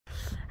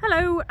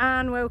Hello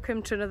and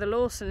welcome to another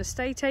Lawson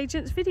Estate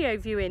Agents video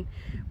viewing.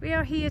 We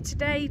are here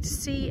today to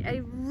see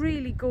a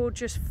really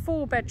gorgeous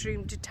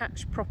 4-bedroom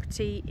detached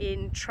property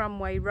in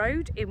Tramway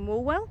Road in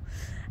Woolwell.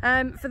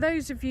 For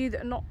those of you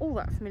that are not all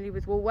that familiar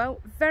with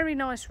Woolwell, very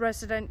nice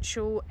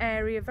residential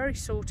area, very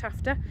sought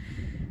after,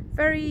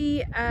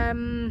 very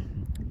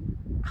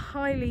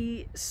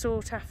highly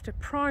sought after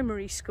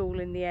primary school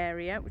in the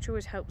area, which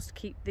always helps to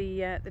keep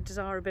the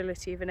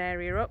desirability of an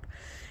area up.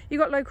 You've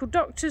got local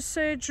doctors'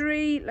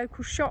 surgery,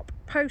 local shop,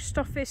 post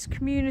office,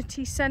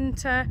 community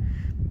centre,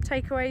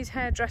 takeaways,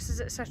 hairdressers,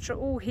 etc.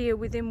 all here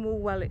within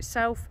Woolwell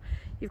itself.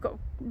 You've got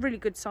really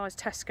good sized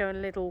Tesco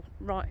and Lidl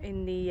right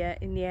in the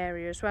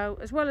area as well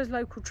as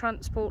local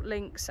transport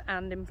links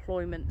and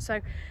employment.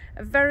 So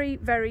a very,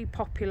 very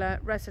popular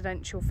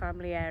residential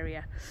family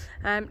area.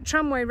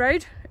 Tramway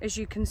Road, as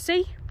you can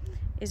see,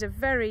 is a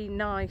very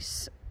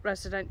nice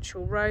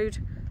residential road.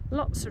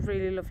 Lots of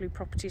really lovely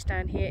properties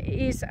down here. It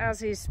is,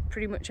 as is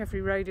pretty much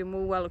every road in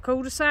Woolwell, a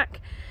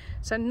cul-de-sac.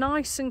 So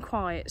nice and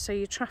quiet, so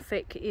your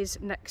traffic is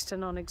next to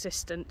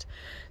non-existent.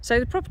 So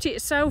the property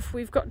itself,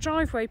 we've got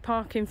driveway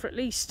parking for at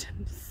least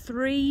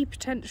 3,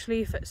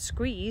 potentially if it's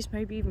squeeze,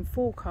 maybe even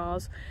 4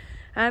 cars.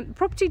 The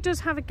property does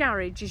have a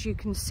garage, as you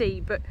can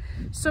see, but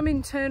some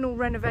internal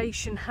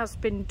renovation has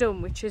been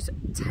done, which has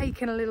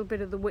taken a little bit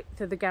of the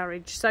width of the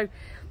garage. So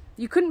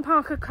you couldn't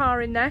park a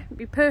car in there. It'd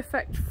be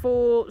perfect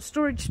for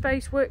storage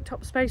space,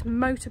 worktop space,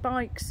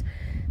 motorbikes,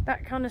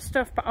 that kind of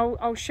stuff, but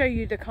I'll show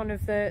you the kind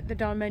of the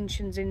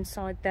dimensions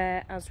inside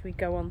there as we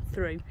go on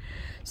through.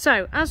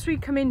 So as we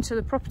come into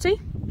the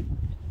property,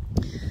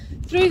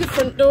 through the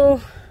front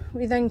door,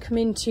 we then come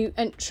into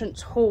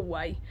entrance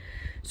hallway.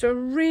 So a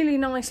really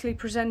nicely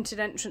presented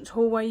entrance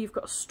hallway. You've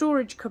got a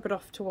storage cupboard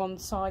off to one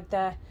side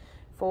there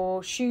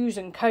for shoes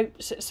and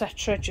coats,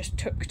 etc., just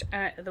tucked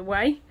out of the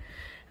way.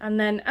 And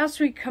then as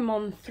we come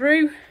on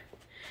through,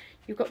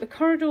 you've got the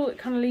corridor that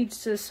kind of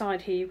leads to the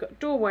side here. You've got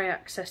doorway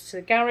access to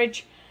the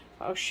garage.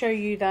 I'll show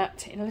you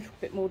that in a little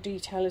bit more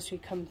detail as we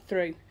come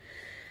through.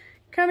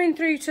 Coming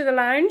through to the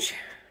lounge,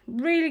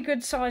 really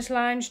good sized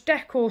lounge.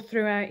 Decor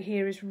throughout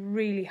here is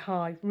really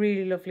high,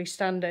 really lovely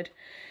standard.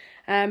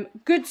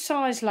 Good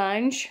sized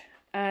lounge.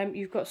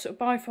 You've got sort of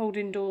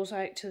bifolding doors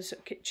out to the sort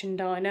of kitchen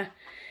diner.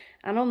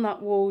 And on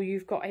that wall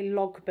you've got a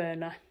log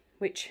burner,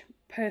 which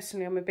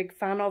personally I'm a big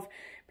fan of.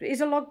 But it is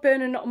a log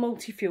burner, not a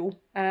multi-fuel.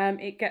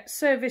 It gets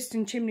serviced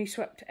and chimney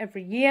swept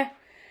every year.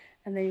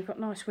 And then you've got a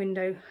nice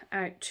window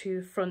out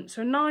to the front.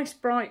 So a nice,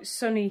 bright,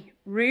 sunny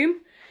room.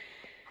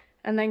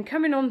 And then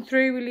coming on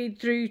through, we lead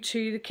through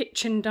to the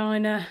kitchen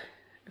diner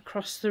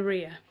across the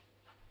rear.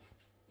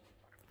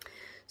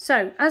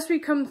 So as we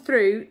come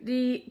through,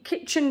 the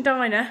kitchen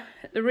diner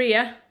at the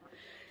rear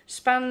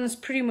spans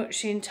pretty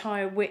much the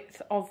entire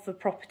width of the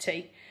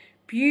property.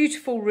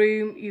 Beautiful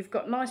room. You've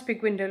got a nice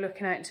big window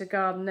looking out into the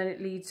garden, then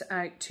it leads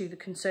out to the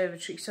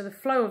conservatory. So the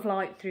flow of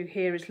light through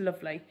here is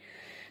lovely.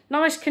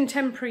 Nice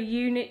contemporary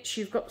units.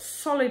 You've got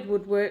solid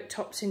wood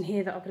worktops in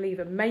here that I believe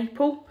are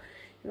maple.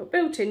 You've got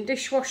built-in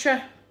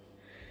dishwasher,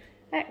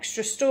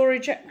 extra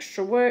storage,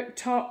 extra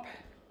worktop,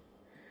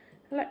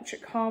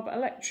 electric hob,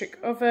 electric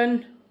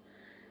oven.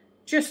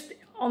 Just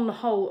on the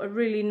whole, a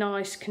really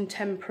nice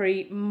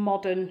contemporary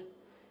modern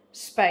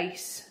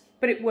space.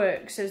 But it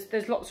works.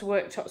 There's lots of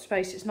worktop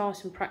space. It's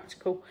nice and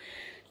practical.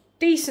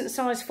 Decent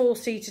sized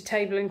 4-seater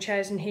table and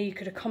chairs in here. You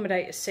could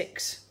accommodate a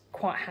 6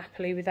 quite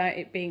happily without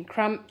it being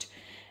cramped.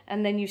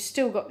 And then you've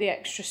still got the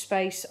extra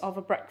space of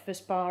a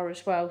breakfast bar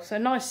as well. So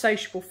nice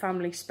sociable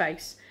family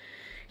space.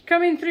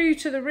 Coming through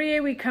to the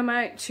rear, we come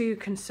out to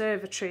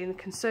conservatory, and the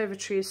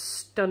conservatory is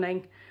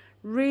stunning.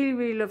 Really,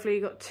 really lovely.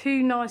 You've got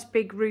 2 nice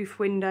big roof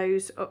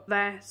windows up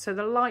there. So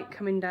the light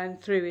coming down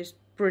through is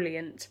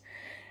brilliant.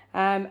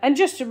 And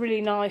just a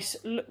really nice,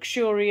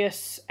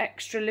 luxurious,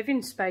 extra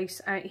living space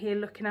out here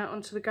looking out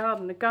onto the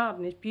garden. The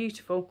garden is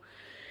beautiful.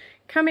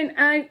 Coming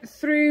out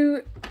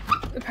through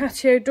the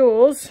patio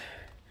doors,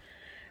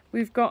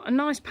 we've got a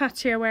nice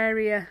patio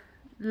area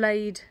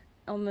laid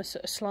on the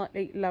sort of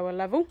slightly lower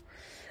level.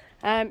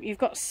 You've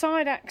got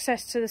side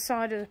access to the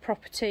side of the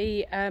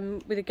property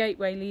with a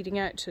gateway leading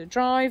out to the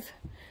drive.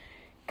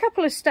 A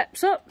couple of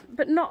steps up,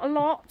 but not a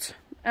lot.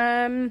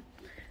 And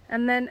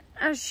then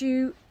as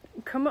you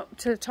come up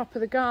to the top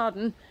of the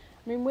garden,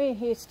 I mean, we're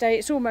here today,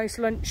 it's almost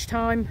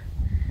lunchtime.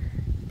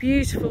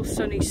 Beautiful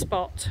sunny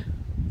spot.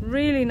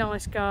 Really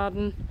nice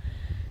garden.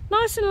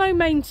 Nice and low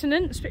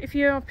maintenance, but if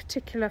you're a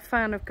particular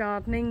fan of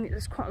gardening,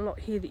 there's quite a lot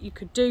here that you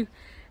could do.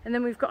 And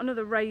then we've got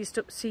another raised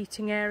up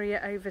seating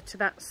area over to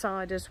that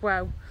side as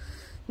well.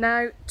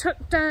 Now,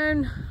 tucked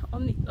down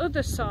on the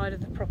other side of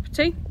the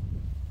property,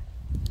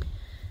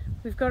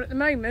 we've got at the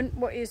moment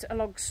what is a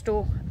log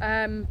store,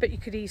 but you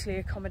could easily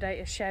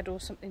accommodate a shed or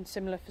something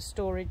similar for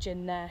storage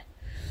in there.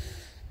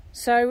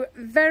 So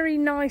very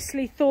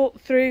nicely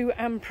thought through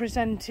and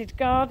presented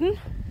garden.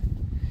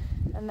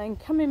 And then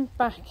coming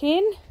back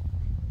in,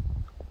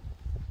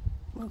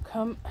 we'll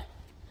come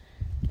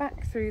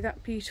back through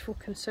that beautiful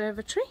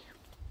conservatory.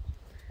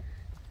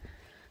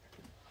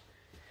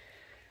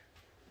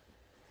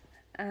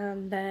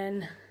 And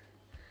then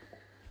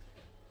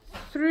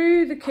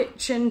through the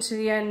kitchen to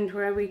the end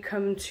where we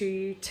come to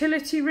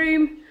utility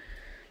room.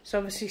 So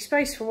obviously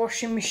space for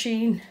washing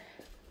machine,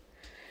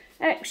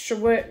 extra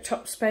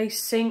worktop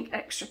space, sink,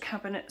 extra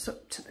cabinets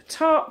up to the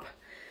top.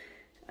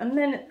 And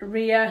then at the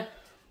rear,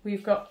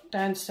 we've got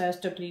downstairs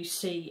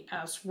WC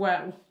as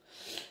well.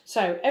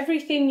 So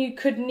everything you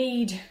could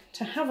need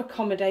to have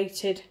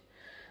accommodated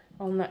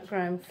on that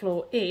ground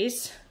floor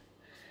is.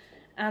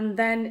 And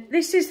then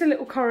this is the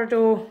little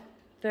corridor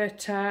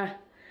that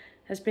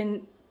has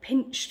been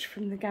pinched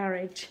from the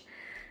garage.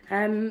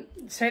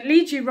 So it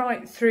leads you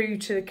right through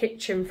to the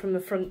kitchen from the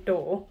front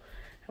door.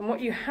 And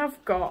what you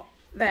have got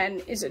then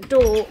is a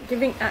door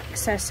giving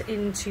access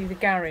into the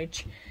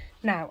garage.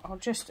 Now,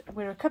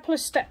 we're a couple of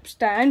steps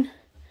down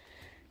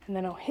and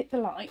then I'll hit the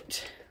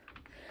light.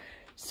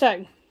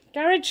 So,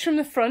 garage from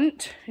the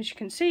front, as you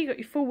can see, you've got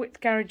your full width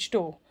garage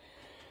door.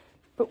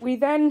 But we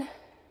then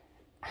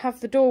have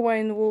the doorway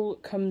in the wall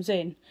that comes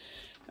in.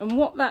 And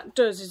what that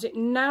does is it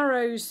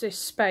narrows this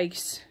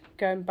space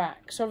going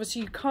back. So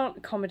obviously you can't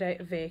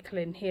accommodate a vehicle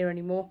in here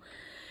anymore.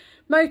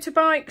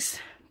 Motorbikes,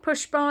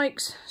 push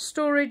bikes,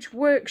 storage,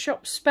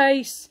 workshop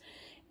space.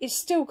 It's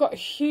still got a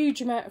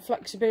huge amount of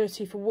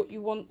flexibility for what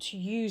you want to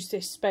use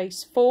this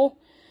space for.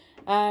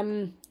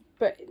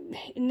 But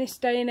in this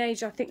day and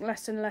age, I think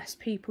less and less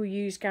people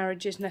use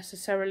garages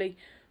necessarily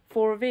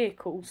for a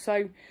vehicle.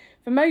 So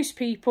for most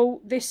people,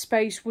 this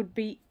space would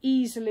be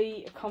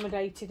easily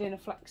accommodated in a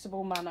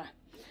flexible manner.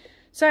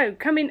 So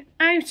coming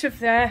out of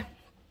there,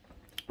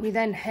 we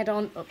then head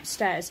on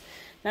upstairs.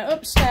 Now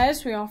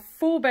upstairs we are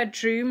 4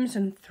 bedrooms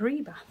and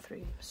 3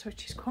 bathrooms,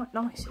 which is quite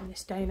nice in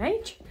this day and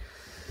age.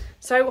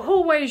 So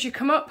hallway as you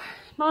come up,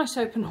 nice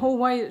open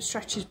hallway that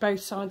stretches both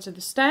sides of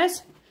the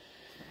stairs.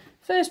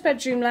 First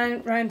bedroom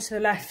round to the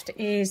left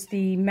is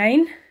the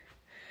main.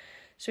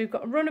 So we've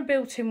got a run of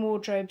built-in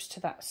wardrobes to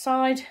that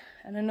side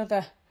and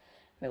another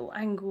little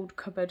angled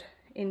cupboard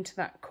into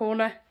that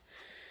corner.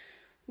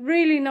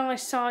 Really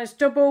nice size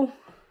double.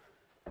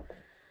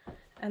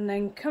 And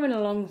then coming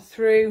along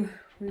through,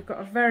 we've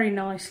got a very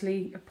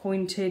nicely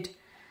appointed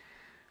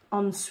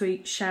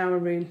ensuite shower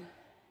room.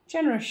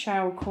 Generous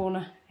shower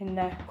corner in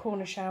there,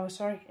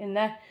 in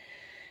there.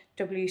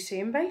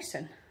 WC and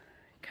basin.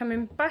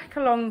 Coming back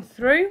along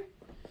through,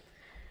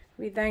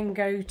 we then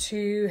go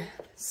to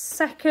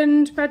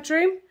second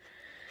bedroom.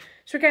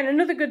 So again,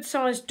 another good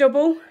sized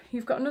double.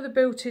 You've got another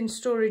built-in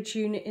storage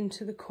unit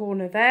into the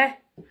corner there.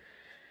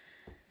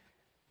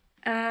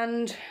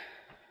 And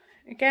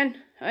again,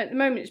 at the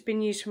moment it's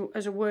been used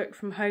as a work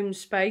from home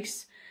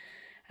space,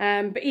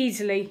 but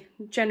easily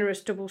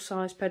generous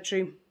double-sized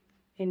bedroom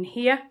in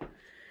here.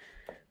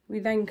 We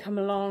then come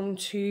along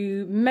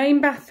to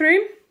main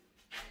bathroom.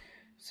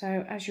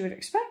 So as you would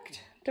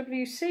expect,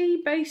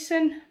 WC,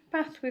 basin,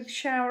 bath with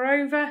shower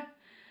over.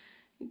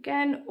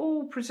 Again,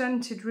 all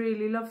presented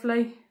really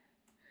lovely.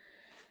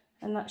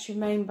 And that's your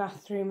main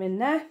bathroom in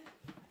there.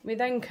 We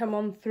then come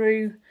on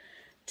through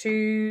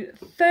to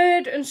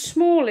third and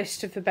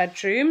smallest of the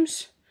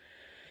bedrooms.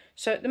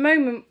 So at the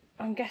moment,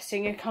 I'm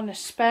guessing a kind of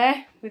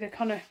spare with a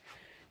kind of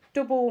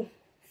double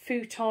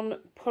futon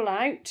pull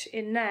out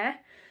in there.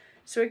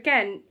 So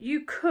again,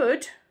 you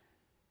could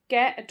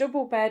get a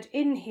double bed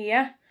in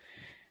here,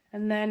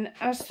 and then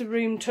as the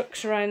room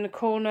tucks around the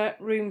corner,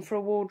 room for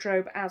a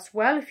wardrobe as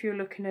well if you're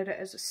looking at it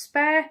as a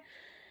spare.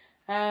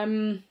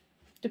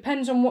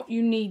 Depends on what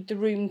you need the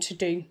room to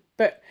do,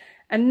 but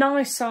a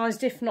nice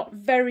sized, if not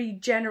very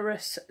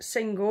generous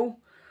single,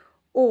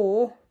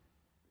 or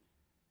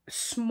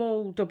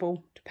small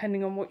double,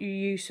 depending on what your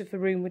use of the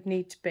room would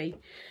need to be.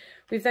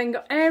 We've then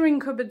got airing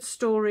cupboard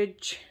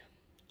storage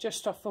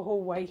just off the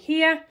hallway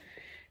here,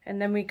 and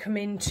then we come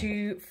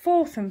into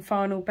fourth and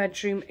final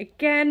bedroom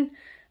again.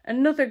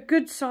 Another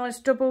good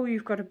sized double.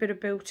 You've got a bit of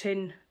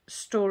built-in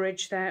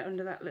storage there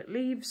under that little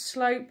eaves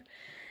slope.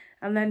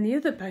 And then the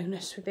other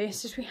bonus for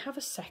this is we have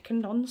a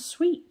second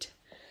ensuite.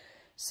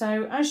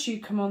 So as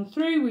you come on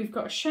through, we've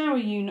got a shower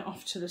unit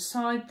off to the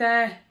side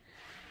there,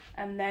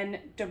 and then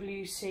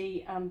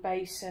WC and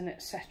basin,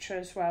 etc.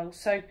 as well.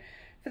 So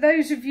for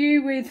those of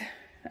you with,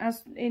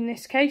 as in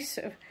this case,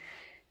 sort of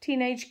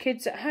teenage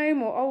kids at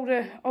home, or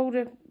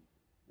older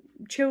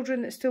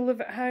children that still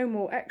live at home,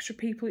 or extra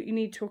people that you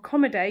need to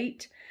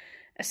accommodate,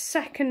 a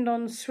second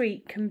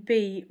ensuite can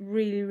be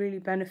really, really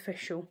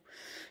beneficial.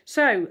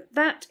 So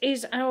that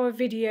is our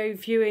video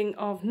viewing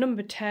of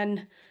number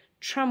 10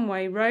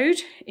 Tramway Road.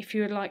 If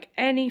you would like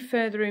any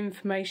further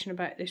information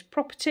about this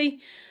property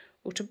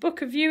or to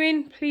book a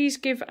viewing, please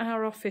give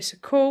our office a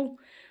call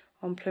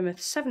on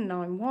Plymouth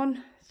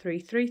 791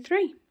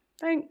 333.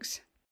 Thanks.